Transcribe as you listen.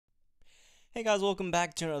Hey guys, welcome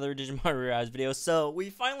back to another Digimon Rearise video. So we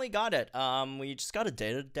finally got it. We just got a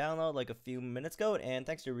data download like a few minutes ago, and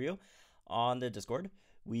thanks to Ryu on the Discord,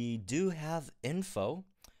 we do have info.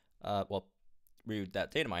 Well, Ryu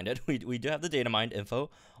that data mined it. We do have the data mined info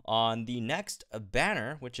on the next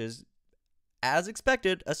banner, which is, as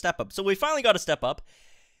expected, a step up. So we finally got a step up.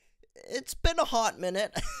 It's been a hot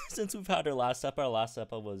minute since we've had our last step. Our last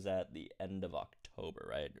step up was at the end of October,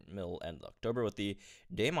 right? End of October with the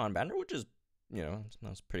Daemon banner, which is, you know,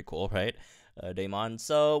 that's pretty cool, right? Daemon.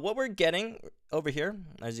 So what we're getting over here,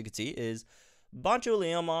 as you can see, is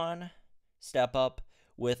Bancholeomon step up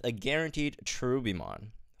with a guaranteed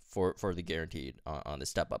Cherubimon for the guaranteed on the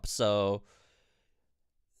step up. So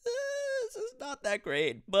this is not that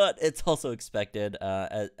great, but it's also expected,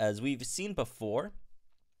 as we've seen before.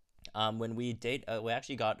 When we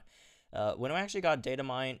actually got data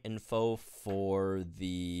mine info for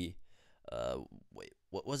the wait,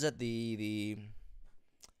 what was it, the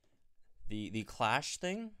clash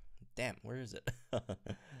thing? Damn, where is it?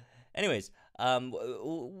 Anyways,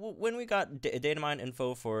 when we got data mine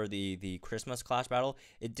info for the Christmas clash battle,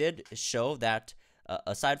 it did show that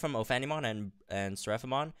aside from Ophanimon and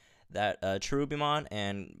Seraphimon, that Cherubimon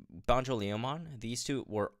and Bancholeomon, these two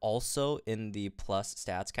were also in the plus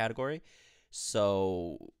stats category.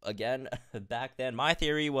 So again, back then my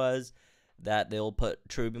theory was that they'll put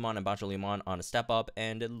Cherubimon and Bancholeomon on a step up,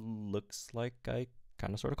 and it looks like I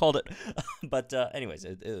kind of sort of called it. But anyways,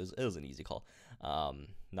 it was an easy call.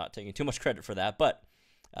 Not taking too much credit for that, but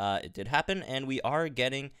it did happen, and we are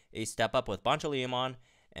getting a step up with Bancholeomon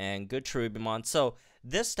and good Cherubimon. So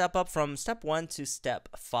this step up from step 1 to step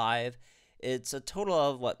 5, it's a total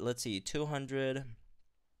of what? Let's see, 200,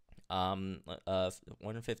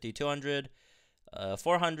 150, 200,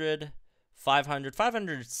 400, 500,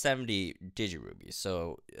 570 Digirubies.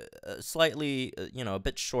 So slightly, a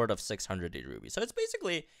bit short of 600 Digirubies. So it's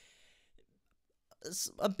basically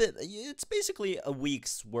it's basically a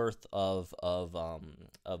week's worth of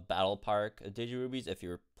Battle Park Digirubies if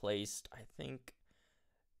you're placed, I think,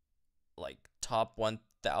 like top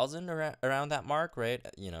 1,000 around that mark, right?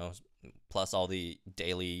 Plus all the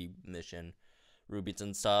daily mission rubies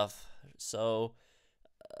and stuff. So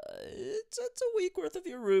it's a week worth of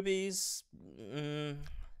your rubies.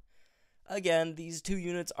 Again, these two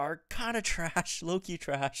units are kind of trash, low-key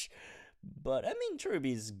trash. But I mean,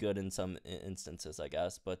 Cherubi's good in some instances, I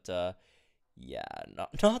guess. But yeah,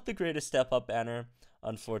 not the greatest step up banner,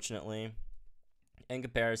 unfortunately. In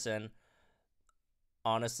comparison,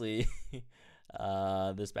 honestly,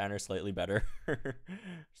 this banner is slightly better.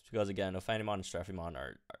 Just because, again, Ophanimon and Seraphimon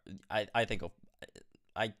are I think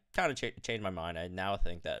I kind of changed my mind. I now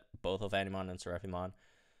think that both Ophanimon and Seraphimon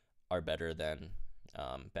are better than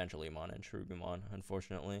Bancholeomon and Cherubimon,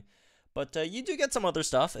 unfortunately. But you do get some other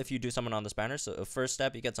stuff if you do summon on this banner. So first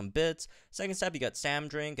step, you get some bits. Second step, you get Sam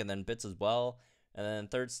Drink and then bits as well. And then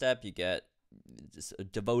third step, you get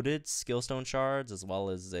devoted Skillstone shards as well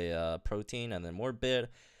as a protein and then more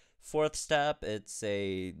bit. Fourth step, it's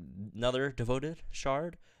another devoted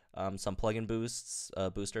shard, some plugin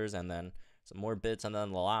boosters, and then some more bits. And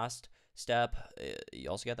then the last step, you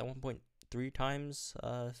also get that 1.3 times,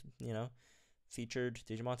 featured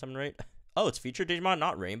Digimon summon rate. Oh, it's featured Digimon,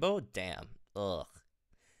 not Rainbow? Damn. Ugh.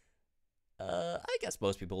 I guess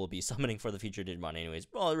most people will be summoning for the featured Digimon anyways.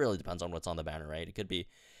 Well, it really depends on what's on the banner, right? It could be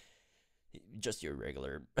just your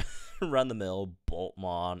regular run-the-mill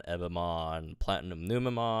Boltmon, Ebamon, Platinum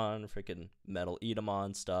Numamon, freaking Metal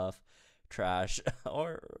Etamon stuff. Trash.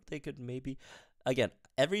 Or they could maybe... Again,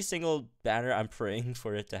 every single banner, I'm praying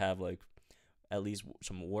for it to have, like, at least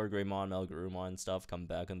some Wargreymon, Melgarumon stuff come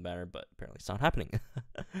back on the banner, but apparently it's not happening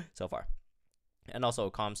so far. And also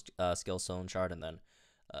a Calm Skillstone shard, and then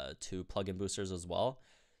 2 plugin boosters as well.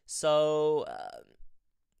 So,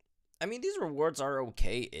 I mean, these rewards are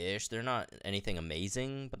okay-ish. They're not anything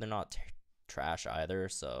amazing, but they're not trash either.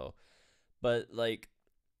 So, but like,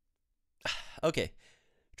 okay,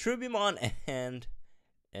 Cherubimon and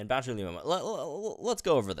Bancholeomon. Let's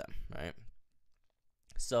go over them, right?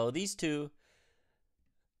 So these two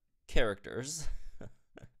characters.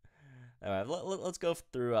 All right, let's go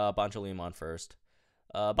through Bancholeomon first.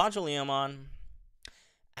 Bancholeomon,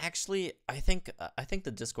 actually, I think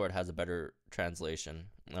the Discord has a better translation.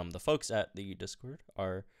 The folks at the Discord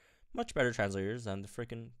are much better translators than the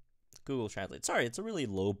freaking Google Translate. Sorry, it's a really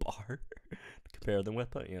low bar to compare them with,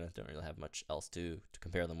 but don't really have much else to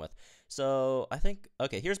compare them with. So I think,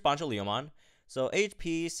 okay, here's Bancholeomon. So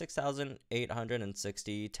HP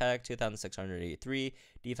 6,860, Tech 2,683,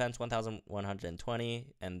 Defense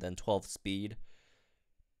 1,120, and then 12 Speed.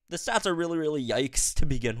 The stats are really, really yikes to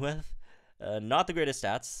begin with. Not the greatest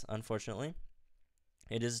stats, unfortunately.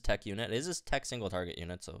 It is a tech unit. It is a tech single target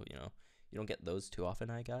unit, so, you know, you don't get those too often,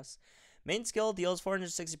 I guess. Main skill deals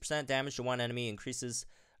 460% damage to one enemy, increases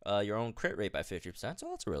your own crit rate by 50%, so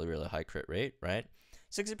that's a really, really high crit rate, right?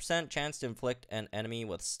 60% chance to inflict an enemy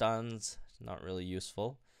with stuns, not really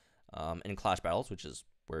useful. In clash battles, which is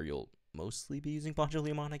where you'll mostly be using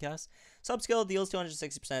Banchaleomon, I guess. Sub-skill deals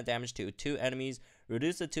 260% damage to 2 enemies,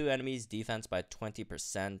 reduce the 2 enemies' defense by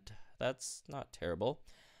 20%. That's not terrible.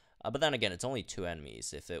 But then again, it's only 2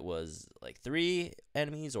 enemies. If it was like 3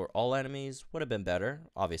 enemies or all enemies, would have been better.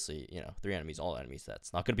 Obviously, you know, 3 enemies, all enemies,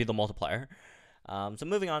 that's not going to be the multiplier. So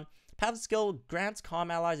moving on. Passive skill grants calm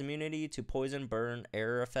allies immunity to poison, burn,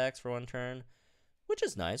 error effects for 1 turn, which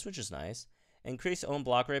is nice, Increase own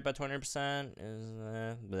block rate by 20%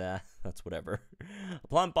 is, that's whatever.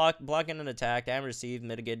 Upon blocking an attack, damage received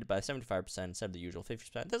mitigated by 75% instead of the usual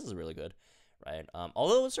 50%. This is really good, right?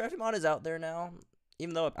 Although CHERUBIMON is out there now,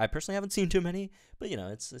 even though I personally haven't seen too many, but you know,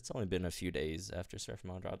 it's only been a few days after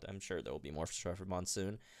CHERUBIMON dropped. I'm sure there will be more CHERUBIMON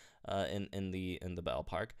soon, in the battle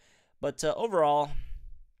park. But overall,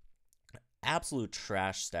 absolute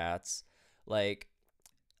trash stats. Like,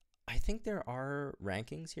 I think there are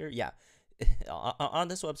rankings here. Yeah. On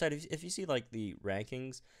this website, if you see like the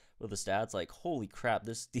rankings with the stats, like, holy crap,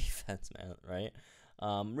 this defense, man, right?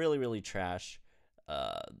 Really, really trash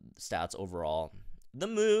stats overall. The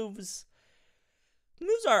moves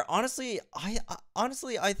are honestly,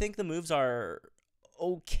 I think the moves are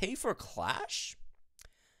okay for Clash,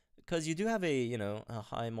 because you do have a a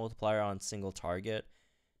high multiplier on single target.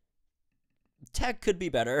 Tech could be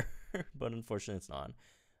better, but unfortunately it's not.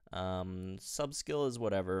 Sub skill is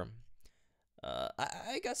whatever.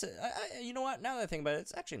 I guess you know what? Now that I think about it,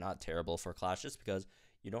 it's actually not terrible for Clash, just because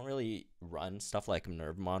you don't really run stuff like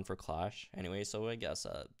Nervemon for Clash anyway. So I guess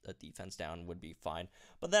a defense down would be fine.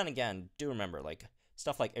 But then again, do remember, like,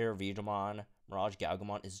 stuff like CHERUBIMON, Mirage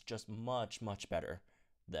Galgamon is just much better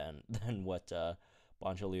than what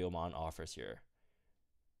Banchaleomon offers here.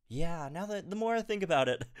 Yeah, now that the more I think about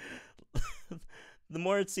it, the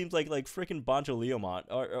more it seems like freaking Banchaleomon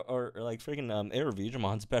or like freaking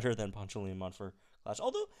CHERUBIMON's better than Banchaleomon for Clash.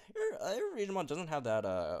 Although CHERUBIMON doesn't have that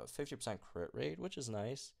 50% crit rate, which is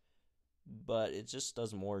nice, but it just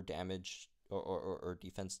does more damage or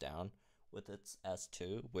defense down with its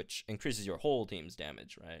S2, which increases your whole team's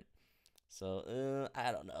damage, right? So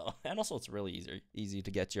I don't know. And also it's really easy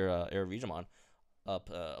to get your CHERUBIMON up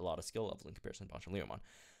a lot of skill level in comparison to Banchaleomon.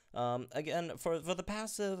 Again, for the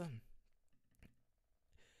passive,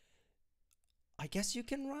 I guess you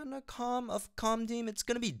can run a calm team. It's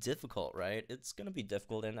gonna be difficult, right? It's gonna be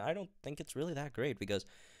difficult, and I don't think it's really that great, because,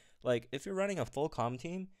 like, if you're running a full calm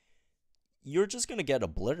team, you're just gonna get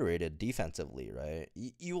obliterated defensively, right?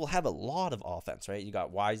 You will have a lot of offense, right? You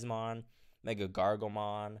got Wisemon, Mega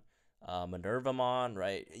Gargomon, Minervamon,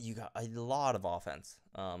 right? You got a lot of offense,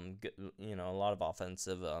 a lot of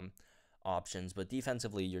offensive options, but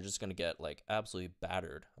defensively, you're just gonna get like absolutely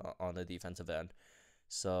battered on the defensive end.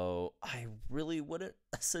 So I really wouldn't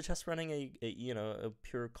suggest running a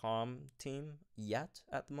pure calm team yet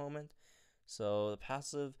at the moment. So the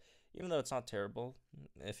passive, even though it's not terrible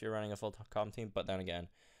if you're running a full calm team, but then again,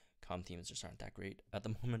 calm teams just aren't that great at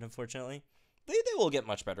the moment, unfortunately. They will get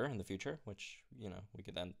much better in the future, which, we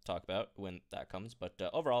could then talk about when that comes. But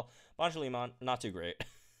overall, Banchaleomon, not too great.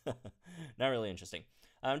 Not really interesting.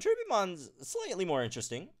 CHERUBIMON's slightly more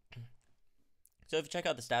interesting. So if you check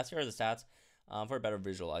out the stats, here are the stats. For a better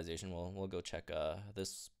visualization, we'll go check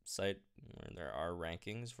this site where there are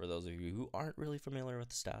rankings for those of you who aren't really familiar with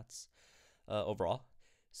the stats overall.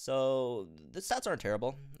 So the stats aren't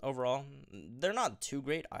terrible overall. They're not too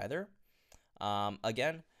great either.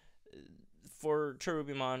 Again, for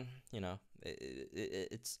CHERUBIMON,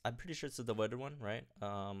 it's I'm pretty sure it's a devoted one, right?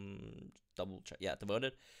 Double check. Yeah,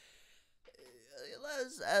 devoted.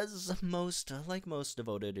 As most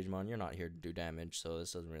devoted Digimon, you're not here to do damage, so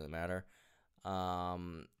this doesn't really matter.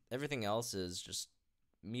 Everything else is just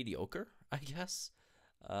mediocre, I guess.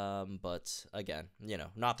 But again,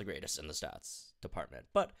 not the greatest in the stats department,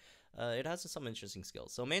 but it has some interesting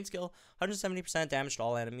skills. So main skill, 170% damage to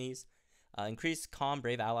all enemies. Increase calm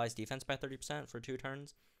brave allies defense by 30% for 2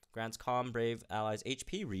 turns. Grants calm brave allies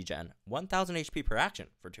HP regen, 1000 HP per action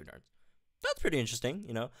for 2 turns. That's pretty interesting.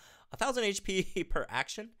 1000 HP per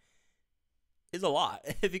action is a lot.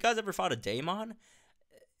 If you guys ever fought a Daemon,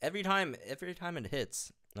 every time it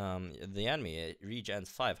hits the enemy, it regens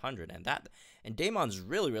 500, and Daemon's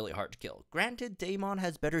really, really hard to kill. Granted, Daemon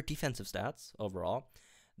has better defensive stats overall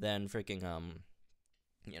than freaking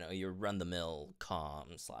your run-the-mill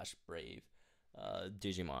calm / brave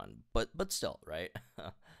Digimon, but still, right?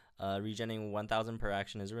 Regenerating 1,000 per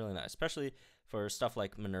action is really nice, especially for stuff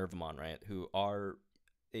like Minervamon, right? Who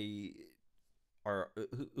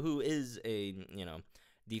is a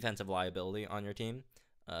defensive liability on your team.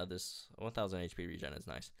 This 1,000 HP regen is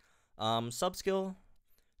nice. Sub skill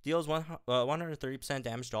deals 130%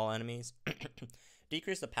 damage to all enemies.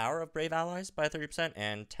 Decrease the power of brave allies by 30%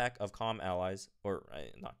 and tech of calm allies, or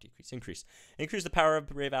not decrease, increase. Increase the power of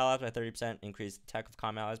brave allies by 30%, increase the tech of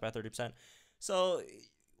calm allies by 30%. So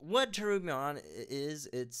what Cherubimon is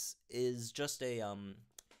just a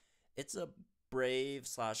it's a brave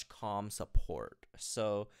 / calm support.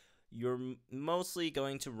 So you're mostly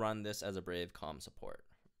going to run this as a brave calm support.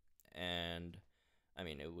 And I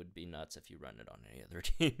mean, it would be nuts if you run it on any other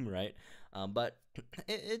team, right? But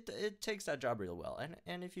it takes that job real well.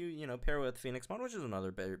 And if you pair with Phoenixmon, which is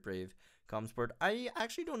another brave calm support, I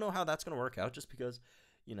actually don't know how that's gonna work out, just because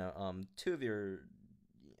two of your,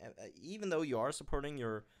 even though you are supporting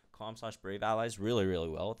your calm / brave allies really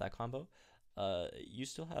well with that combo, you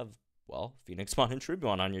still have, well, Phoenixmon and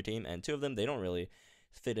Cherubimon on your team, and two of them, they don't really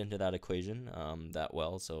fit into that equation that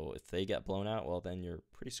well. So if they get blown out, well, then you're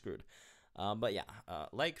pretty screwed. But yeah,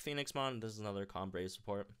 like Phoenixmon, this is another calm brave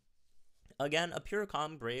support. Again, a pure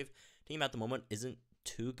calm brave team at the moment isn't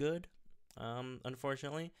too good,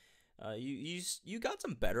 unfortunately. You got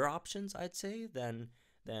some better options, I'd say, than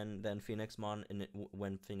Phoenixmon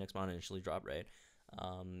when Phoenixmon initially dropped, right?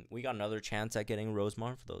 We got another chance at getting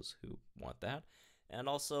Rosemon for those who want that. And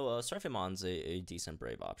also, Seraphimont's a decent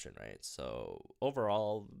brave option, right? So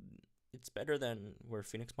overall, it's better than where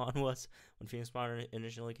Phoenixmon was when Phoenixmon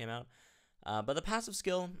initially came out. But the passive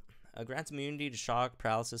skill grants immunity to shock,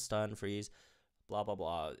 paralysis, stun, freeze, blah blah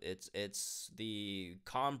blah. It's the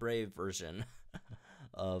calm brave version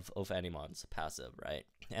of Animon's passive, right?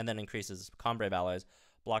 And then increases calm brave allies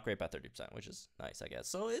block rate by 30%, which is nice, I guess.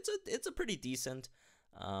 So it's a pretty decent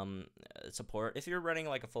support. If you're running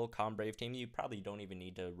like a full calm brave team, you probably don't even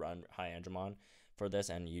need to run high Andromon for this,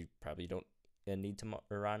 and you probably don't need to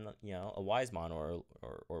run a Wisemon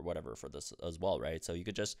or whatever for this as well, right? So you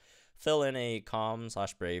could just fill in a calm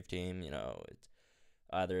 / brave team.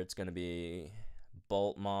 It's gonna be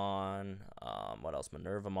Boltmon, what else,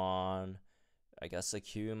 Minervamon, I guess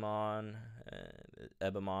Cherubimon,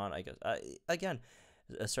 Ebamon, I guess again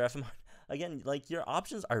Seraphimon. Again, like, your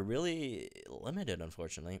options are really limited,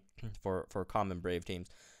 unfortunately, for common brave teams.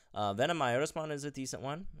 Venom Myotismon is a decent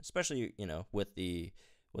one, especially with the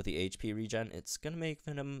HP regen. It's gonna make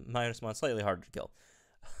Venom Myotismon slightly harder to kill,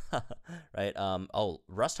 right?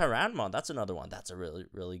 Rust Tyrannamon, that's another one. That's a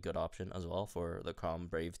really good option as well for the calm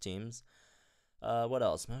brave teams. What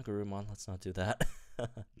else? Mega Cherubimon, let's not do that.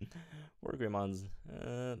 Wargreymons,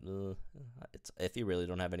 it's, if you really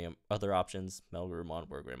don't have any other options, Melgreymon,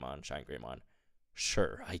 Wargreymon, Shinegreymon,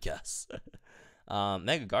 sure, I guess.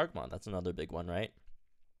 Mega Gargmon, that's another big one, right?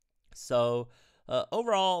 So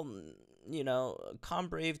overall, calm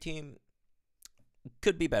brave team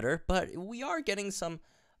could be better, but we are getting some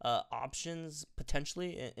options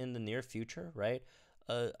potentially in the near future, right?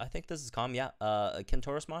 I think this is calm, yeah.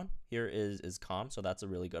 Kentorosmon here is calm, so that's a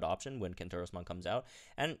really good option when Kentorosmon comes out.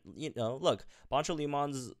 And, look,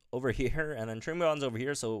 Bancholeomon's over here, and then Cherubimon's over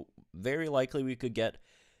here, so very likely we could get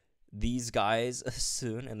these guys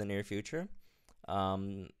soon in the near future.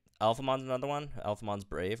 Alphamon's another one. Alphamon's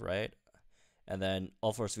brave, right? And then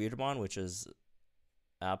Ulforce Veedramon, which is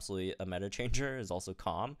absolutely a meta changer, is also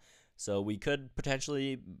calm. So we could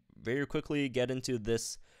potentially very quickly get into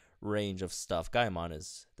this range of stuff. Gaimon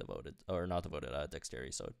is devoted, or not devoted,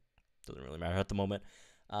 dexterity, so it doesn't really matter at the moment.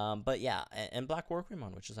 But yeah, and Black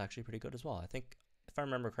Wargreymon, which is actually pretty good as well. I think, if I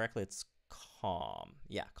remember correctly, it's calm.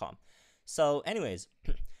 Yeah, calm. So anyways,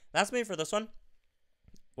 that's me for this one.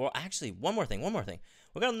 Well, actually, one more thing.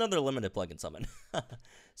 We got another limited plugin summon.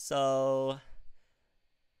 So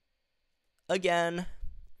again,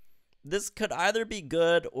 this could either be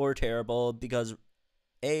good or terrible, because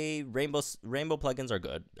rainbow plugins are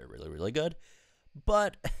good. They're really good,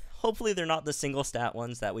 but hopefully they're not the single stat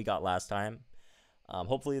ones that we got last time.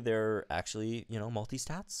 Hopefully they're actually multi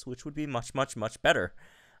stats, which would be much better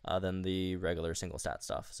than the regular single stat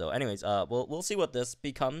stuff. So anyways, we'll see what this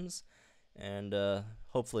becomes, and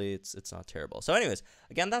hopefully it's not terrible. So anyways,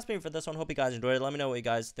 again, that's me for this one. Hope you guys enjoyed it. Let me know what you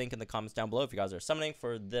guys think in the comments down below if you guys are summoning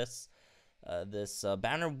for this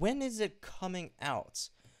banner. When is it coming out?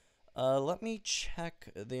 Let me check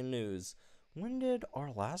the news. When did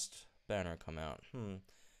our last banner come out?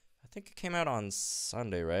 I think it came out on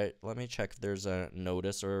Sunday, right? Let me check if there's a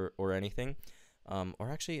notice or anything. Or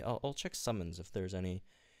actually, I'll check summons if there's any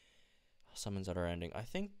summons that are ending. I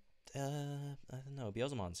think, I don't know,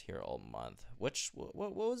 Beelzemon's here all month. What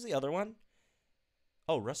was the other one?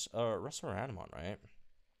 Oh, Restaurantimon, right?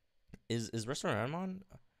 Is Restaurantimon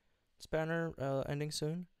banner ending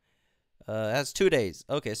soon? It has 2 days.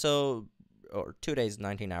 Okay, so or 2 days,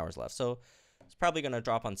 19 hours left. So it's probably gonna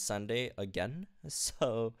drop on Sunday again.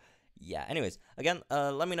 So yeah. Anyways, again,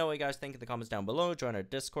 let me know what you guys think in the comments down below. Join our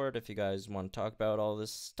Discord if you guys want to talk about all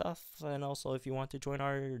this stuff, and also if you want to join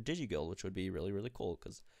our Digi-Guild, which would be really, really cool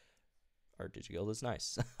because our Digi-Guild is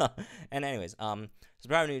nice. And anyways,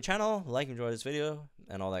 subscribe to the channel, like and enjoy this video,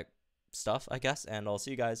 and all that stuff, I guess. And I'll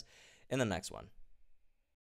see you guys in the next one.